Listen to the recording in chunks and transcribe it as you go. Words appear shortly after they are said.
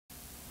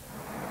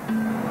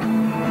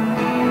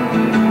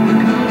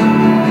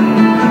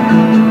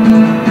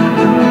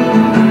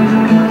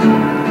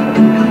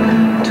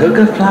Took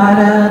a flight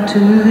out to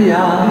the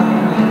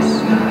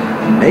isles,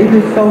 maybe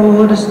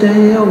for to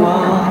stay a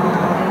while.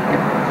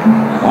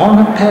 On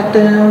a path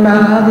down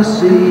by the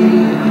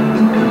sea,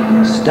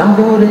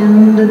 stumbled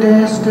into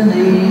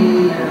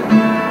destiny.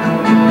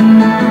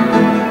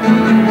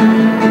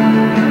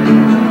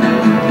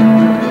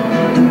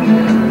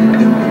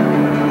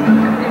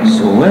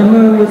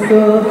 Swimmer with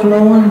a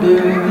flowing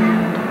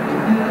beard,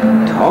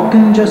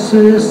 talking just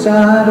this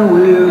side of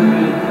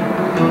weird.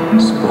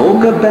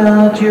 Spoke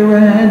about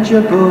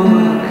Yourancha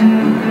book,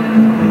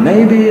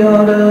 maybe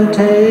ought to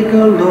take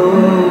a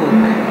look.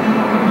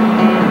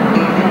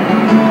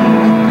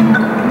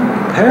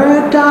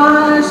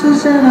 Paradise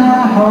is in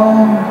our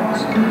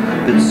hearts,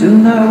 but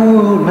soon our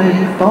world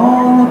may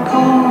fall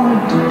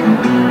apart.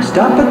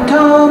 Stop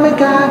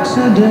atomic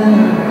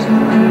accident,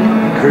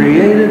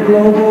 create a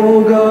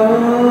global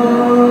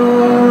government.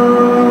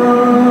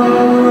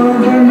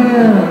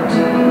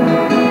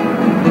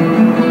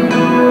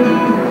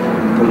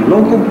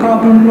 Local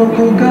problem,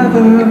 local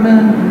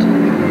government.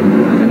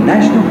 The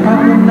national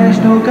problem,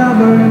 national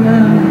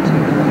government.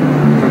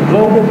 For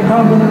global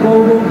problem,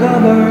 global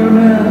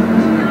government.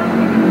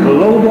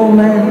 Global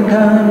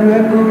mankind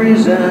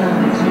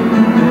represent.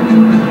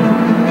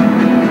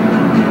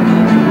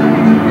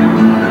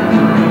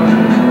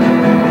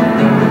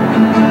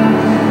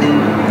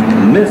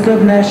 Myth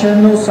of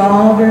national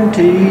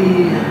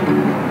sovereignty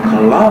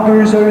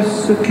clobbers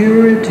Earth's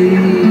security.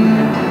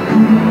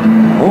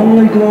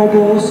 Only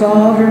global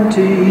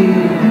sovereignty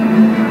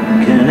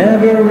can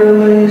ever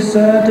really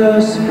set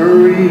us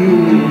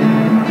free.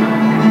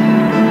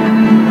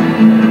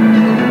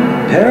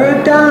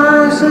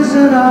 Paradise is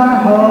in our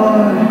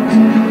heart,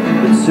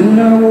 but soon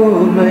our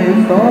world may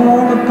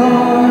fall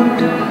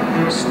apart.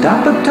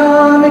 Stop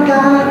atomic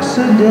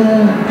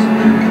accident,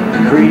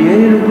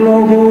 create a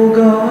global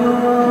government.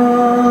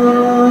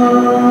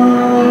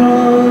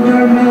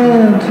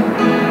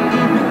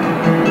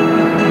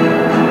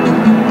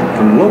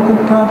 Local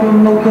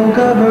problem, local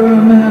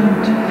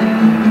government.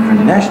 For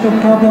national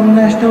problem,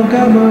 national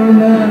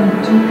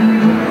government.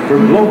 For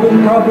global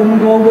problem,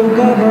 global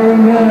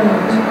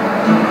government.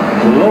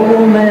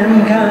 Global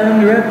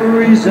mankind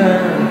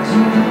represent.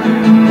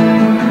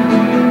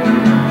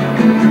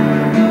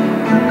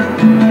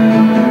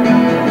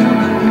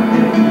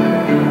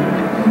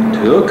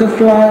 Took a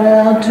flight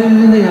out to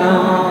the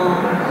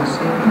isles,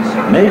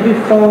 maybe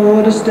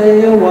for to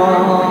stay a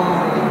while.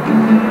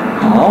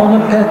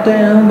 On a path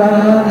down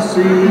by the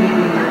sea,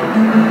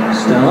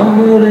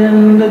 stumbled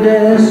into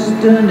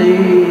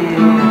destiny.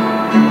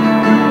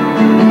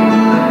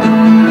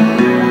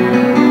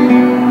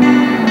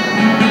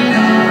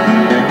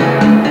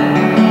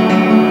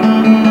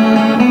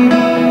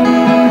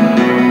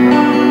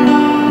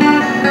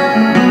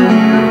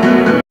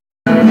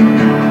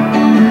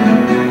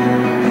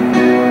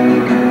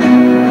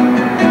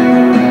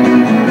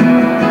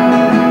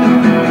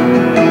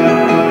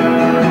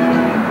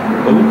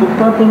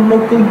 Problem,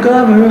 local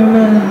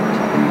government.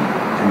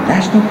 The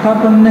national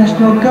problem,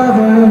 national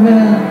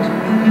government.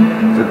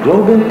 The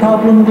global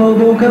problem,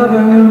 global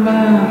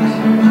government.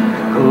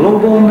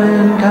 Global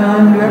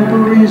mankind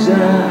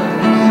represents.